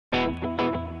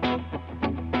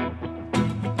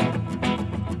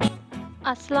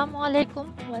আসসালামু আলাইকুম,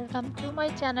 welcome to my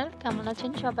channel. কেমন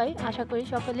আছেন সবাই? আশা করি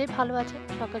সকলেই ভালো আছেন,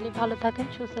 সকলেই ভালো থাকেন,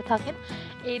 সুস্থ থাকেন,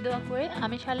 এই দোয়া করে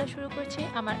আমি শাইলা শুরু করছি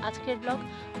আমার আজকের ব্লগ।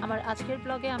 আমার আজকের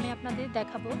ব্লগে আমি আপনাদের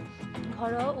দেখাবো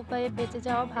ঘরোয়া উপায়ে বেঁচে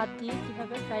যাওয়া ভাত দিয়ে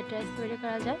কীভাবে ফ্রাইড রাইস তৈরি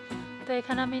করা যায়। তো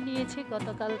এখানে আমি নিয়েছি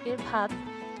গতকালকের ভাত,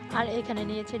 আর এখানে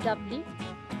নিয়েছি ডাবলি,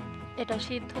 এটা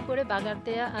সিদ্ধ করে বাগার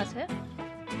দেয়া আছে।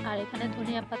 আর এখানে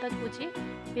ধনিয়া পাতা কুচি,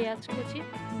 পেঁয়াজ কুচি,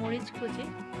 মরিচ কুচি,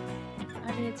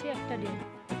 আর নিয়েছি একটা ডিম।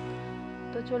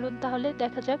 তো চলুন তাহলে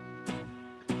দেখা যাক।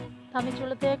 আমি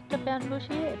চুলাতে একটা প্যান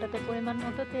বসিয়ে এটাতে পরিমাণ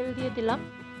মতো তেল দিয়ে দিলাম।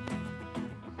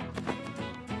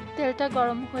 তেলটা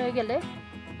গরম হয়ে গেলে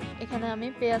এখানে আমি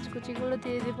পেঁয়াজ কুচিগুলো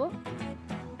দিয়ে দিব।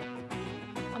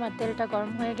 আমার তেলটা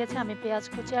গরম হয়ে গেছে, আমি পেঁয়াজ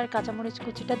কুচি আর কাঁচামরিচ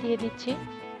কুচিটা দিয়ে দিচ্ছি।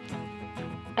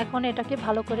 এখন এটাকে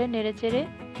ভালো করে নেড়ে চেড়ে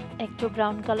একটু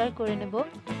ব্রাউন কালার করে নেব।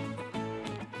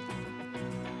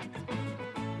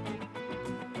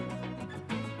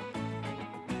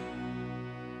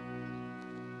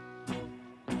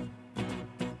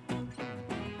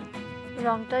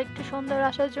 রংটা একটু সুন্দর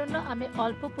আসার জন্য আমি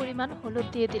অল্প পরিমাণ হলুদ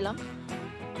দিয়ে দিলাম।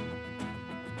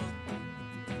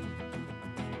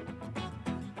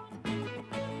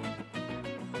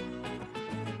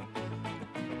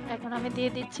 এখন আমি দিয়ে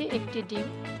দিচ্ছি একটি ডিম।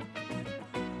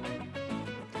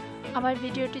 আমার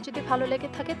ভিডিওটি যদি ভালো লেগে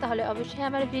থাকে তাহলে অবশ্যই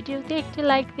আমার ভিডিওতে একটি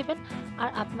লাইক দিবেন, আর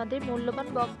আপনাদের মূল্যবান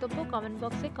বক্তব্য কমেন্ট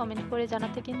বক্সে কমেন্ট করে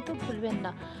জানাতে কিন্তু ভুলবেন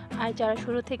না। আর যারা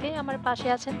শুরু থেকেই আমার পাশে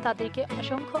আছেন তাদেরকে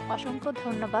অসংখ্য অসংখ্য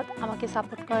ধন্যবাদ আমাকে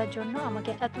সাপোর্ট করার জন্য,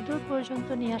 আমাকে এতদূর পর্যন্ত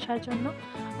নিয়ে আসার জন্য।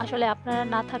 আসলে আপনারা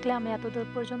না থাকলে আমি এতদূর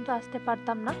পর্যন্ত আসতে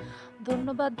পারতাম না।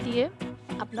 ধন্যবাদ দিয়ে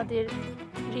আপনাদের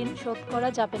ঋণ শোধ করা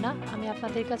যাবে না, আমি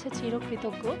আপনাদের কাছে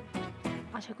চিরকৃতজ্ঞ।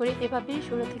 আশা করি এভাবেই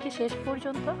শুরু থেকে শেষ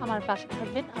পর্যন্ত আমার পাশে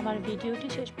থাকবেন, আমার ভিডিওটি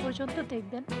শেষ পর্যন্ত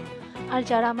দেখবেন। আর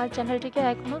যারা আমার চ্যানেলটিকে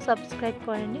এখনও সাবস্ক্রাইব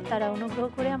করেননি তারা অনুগ্রহ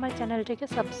করে আমার চ্যানেলটিকে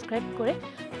সাবস্ক্রাইব করে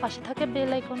পাশে থাকা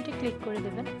বেল আইকনটি ক্লিক করে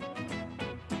দেবেন।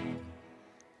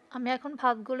 আমি এখন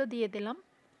ভাতগুলো দিয়ে দিলাম।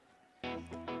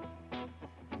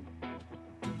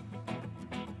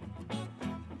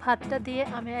 ভাতটা দিয়ে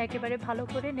আমি একেবারে ভালো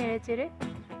করে নেড়ে চেড়ে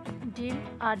ডিম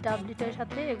আর ডাবলিটার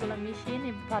সাথে এগুলো মিশিয়ে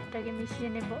নেব, ভাতটাকে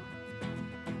মিশিয়ে নেব।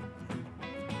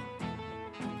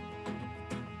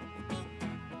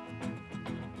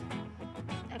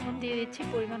 এখন দিয়ে দিচ্ছি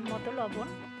পরিমাণ মতো লবণ।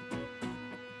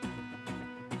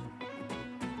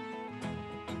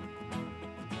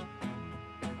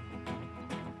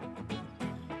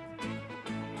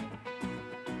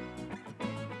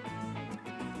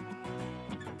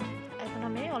 এখন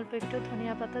আমি অল্প একটু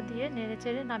ধনিয়া পাতা দিয়ে নেড়ে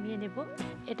চেড়ে নামিয়ে নেব।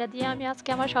 এটা দিয়ে আমি আজকে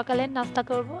আমার সকালের নাস্তা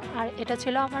করব। আর এটা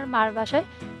ছিল আমার মার বাসায়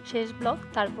শেষ ব্লগ,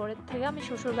 তারপরের থেকে আমি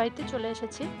শ্বশুর বাড়িতে চলে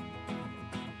এসেছি।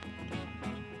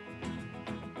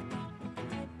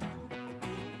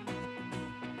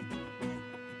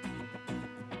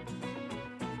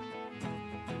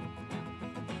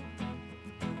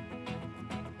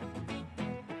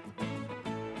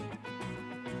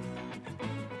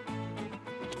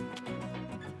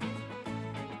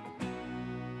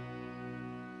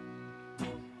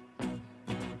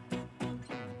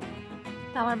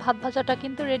 আমার ভাত ভাজাটা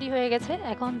কিন্তু রেডি হয়ে গেছে।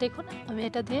 এখন দেখুন আমি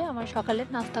এটা দিয়ে আমার সকালের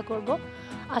নাস্তা করব।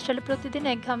 আসলে প্রতিদিন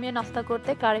একঘেয়েমি নাস্তা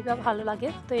করতে কারই বা ভালো লাগে,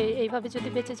 তো এইভাবে যদি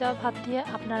বেঁচে যাওয়া ভাত দিয়ে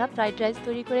আপনারা ফ্রাইড রাইস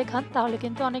তৈরি করে খান তাহলে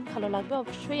কিন্তু অনেক ভালো লাগবে।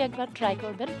 অবশ্যই একবার ট্রাই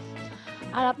করবেন।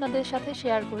 আর আপনাদের সাথে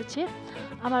শেয়ার করছি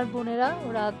আমার বোনেরা,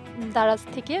 ওরা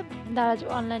দারাজ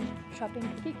অনলাইন শপিং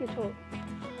থেকে কিছু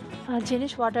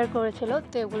জিনিস অর্ডার করেছিল,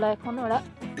 তো এগুলো এখন ওরা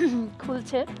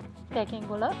খুলছে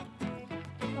প্যাকিংগুলো।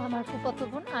 আমার ফুফাতো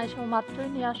বোন আয়সা মাত্রই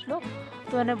নিয়ে আসলো,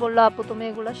 তো এনে বললো আপু তুমি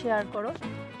এগুলো শেয়ার করো।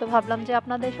 তো ভাবলাম যে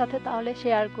আপনাদের সাথে তাহলে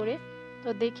শেয়ার করি। তো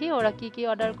দেখি ওরা কি কি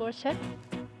অর্ডার করছে।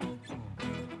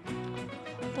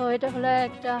 তো এটা হলো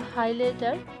একটা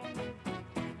হাইলাইটার,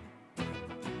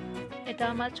 এটা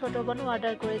আমার ছোট বোন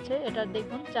অর্ডার করেছে। এটা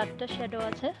দেখুন 4টা শ্যাডো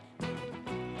আছে।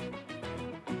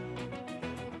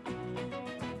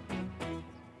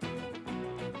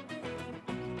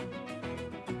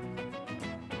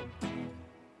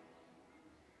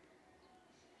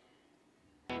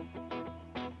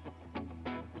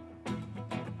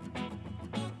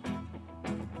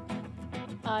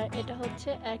 আর এটা হচ্ছে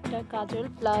একটা কাজল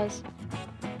প্লাস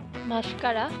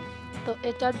মাস্কারা। তো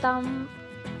এটার দাম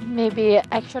মেবি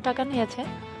 100 টাকা নিয়েছে।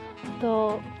 তো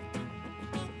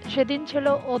সেদিন ছিল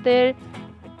ওদের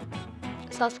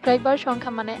সাবস্ক্রাইবার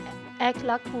সংখ্যা, মানে 1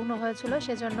 লাখ পূর্ণ হয়েছিল,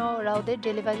 সেজন্য ওরা ওদের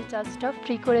ডেলিভারি চার্জটা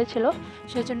ফ্রি করেছিল,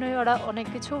 সেজন্যই ওরা অনেক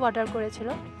কিছু অর্ডার করেছিল।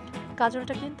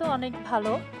 কাজলটা কিন্তু অনেক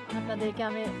ভালো, আপনাদেরকে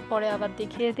আমি পরে আবার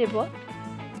দেখিয়ে দেব।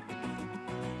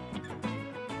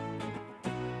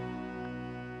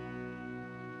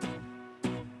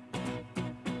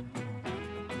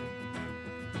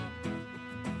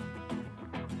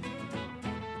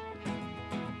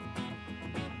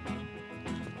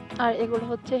 আর এগুলো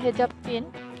হচ্ছে হেজাব পিন।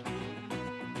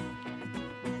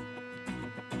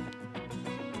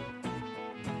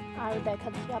 আর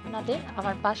দেখাচ্ছি আপনাদের,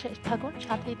 আমার পাশে থাকুন,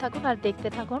 সাথেই থাকুন আর দেখতে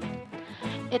থাকুন।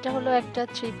 এটা হলো একটা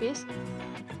 3 পিস।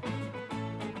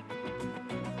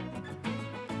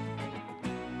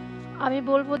 আমি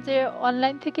বলবো যে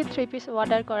অনলাইন থেকে 3 পিস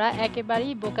অর্ডার করা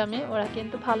একেবারেই বোকামি। ওরা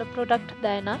কিন্তু ভালো প্রোডাক্ট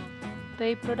দেয় না। তো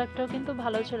এই প্রোডাক্টটাও কিন্তু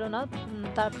ভালো ছিল না।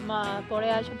 পরে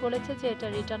এসে বলেছে যে এটা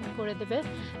রিটার্ন করে দেবে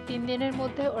 3 দিনের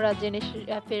মধ্যে। ওরা জিনিস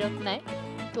ফেরত নেয়,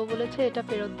 তো বলেছে এটা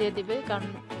ফেরত দিয়ে দিবে, কারণ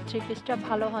 3 পিসটা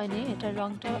ভালো হয়নি, এটার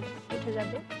রংটা উঠে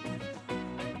যাবে।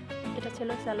 এটা ছিল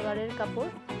সালোয়ারের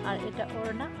কাপড়, আর এটা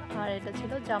ওড়না, আর এটা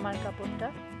ছিল জামার কাপড়টা।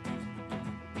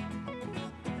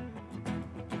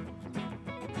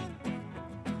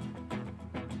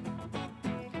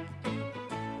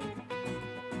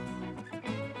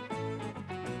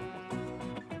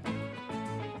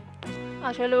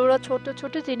 আসলে ওরা ছোট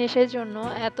ছোট জিনিসের জন্য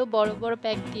এত বড় বড়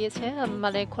প্যাক দিয়েছে,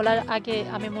 মানে খোলার আগে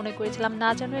আমি মনে করেছিলাম না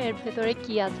জানো এর ভেতরে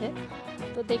কি আছে।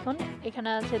 তো দেখুন, এখানে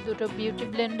আছে দুটো বিউটি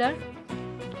ব্লেন্ডার।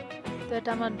 তো এটা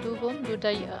আমার বোন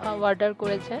দুটাই অর্ডার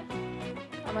করেছে।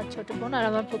 আমার ছোট বোন আর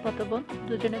আমার ফুফাতো বোন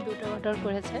দুজনে দুটো অর্ডার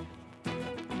করেছে।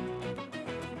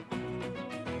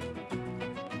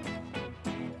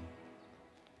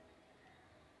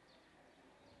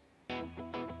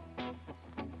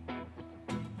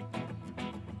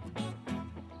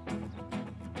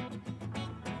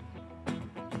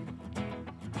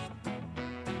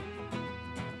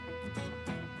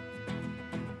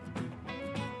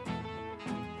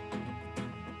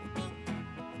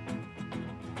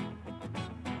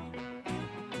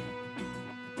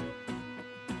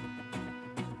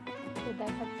 তো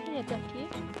দেখাচ্ছি এটা কি।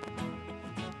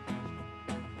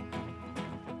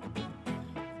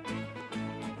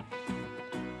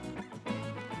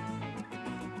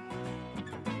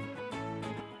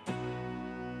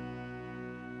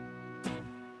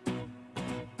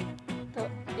 তো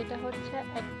এটা হচ্ছে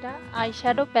একটা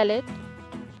আইশ্যাডো প্যালেট।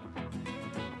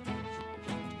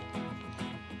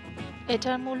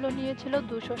 এটার মূল্য নিয়েছিল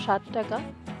 207 টাকা।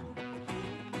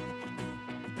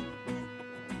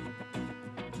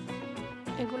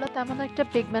 এগুলো তেমন একটা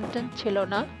পিগমেন্টেড ছিল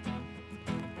না।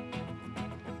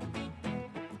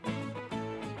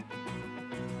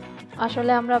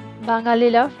 আসলে আমরা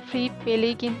বাঙালিরা ফ্রি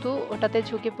পেলেই কিন্তু ওটাতে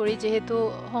ঝুঁকে পড়ি, যেহেতু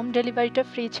হোম ডেলিভারিটা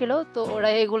ফ্রি ছিল, তো ওরা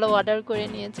এগুলো অর্ডার করে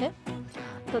নিয়েছে।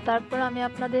 তো তারপর আমি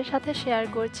আপনাদের সাথে শেয়ার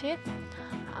করছি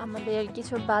আমাদের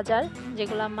কিছু বাজার,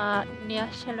 যেগুলো মা নিয়ে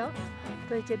আসছিল।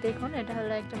 তো এই যে দেখুন, এটা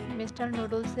হলো একটা মিস্টার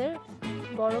নুডলসের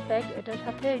বড় প্যাক, এটার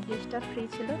সাথে ডিশটা ফ্রি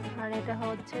ছিল। আর এটা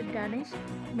হচ্ছে ড্যানিশ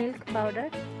মিল্ক পাউডার,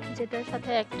 যেটার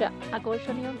সাথে একটা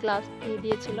আকর্ষণীয় গ্লাস দিয়ে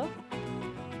দিয়েছিল।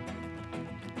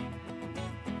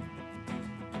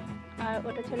 আর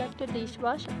ওটা ছিল একটা ডিশ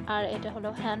ওয়াশ, আর এটা হলো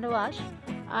হ্যান্ড ওয়াশ।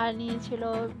 আর নিয়েছিল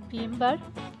ভিম বার।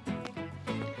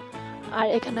 আর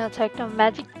এখানে আছে একটা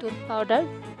ম্যাজিক টুথ পাউডার,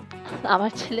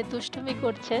 আমার ছেলে দুষ্টুমি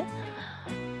করছে।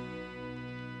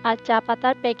 আর চা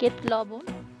পাতার প্যাকেট, লবণ,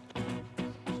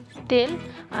 তেল।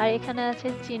 আর এখানে আছে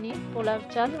চিনি, পোলাও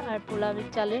চাল আর পোলাওয়ের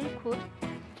চালের খুদ।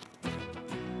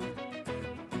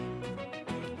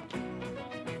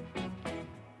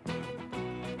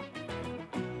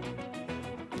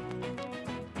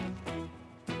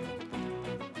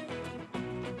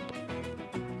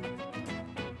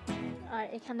 আর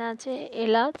এখানে আছে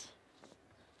এলাচ,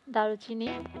 দারুচিনি।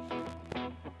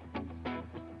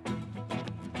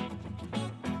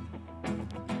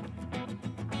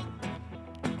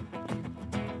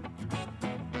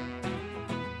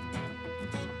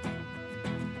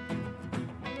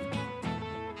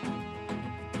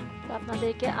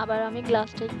 আপনাদেরকে আবার আমি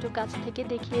গ্লাসটা একটু কাছ থেকে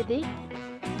দেখিয়ে দিই।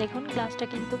 দেখুন, গ্লাসটা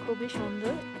কিন্তু খুবই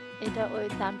সুন্দর। এটা ওই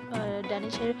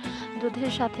ড্যানিশের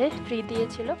দুধের সাথে ফ্রি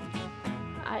দিয়েছিল।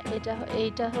 আর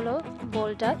এইটা হলো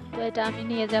বোলটা। তো এটা আমি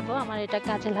নিয়ে যাব, আমার এটা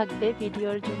কাজে লাগবে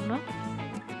ভিডিওর জন্য।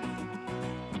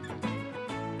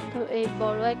 তো এই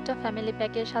বড় একটা ফ্যামিলি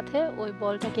প্যাকের সাথে ওই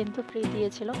বলটা কিন্তু ফ্রি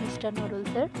দিয়েছিল মিস্টার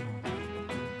নুডলসের।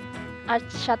 আর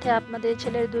সাথে আপনাদের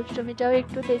ছেলের দুষ্টুমিটাও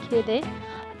একটু দেখিয়ে দেয়।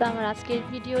 তো আমার আজকের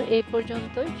ভিডিও এই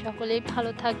পর্যন্তই। সকলেই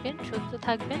ভালো থাকবেন, সুস্থ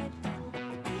থাকবেন,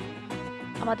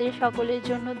 আমাদের সকলের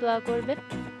জন্য দোয়া করবেন।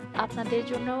 আপনাদের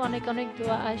জন্য অনেক অনেক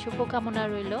দোয়া আর শুভকামনা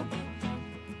রইল।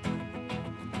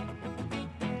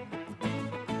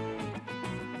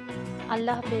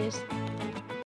 আল্লাহ হাফেজ।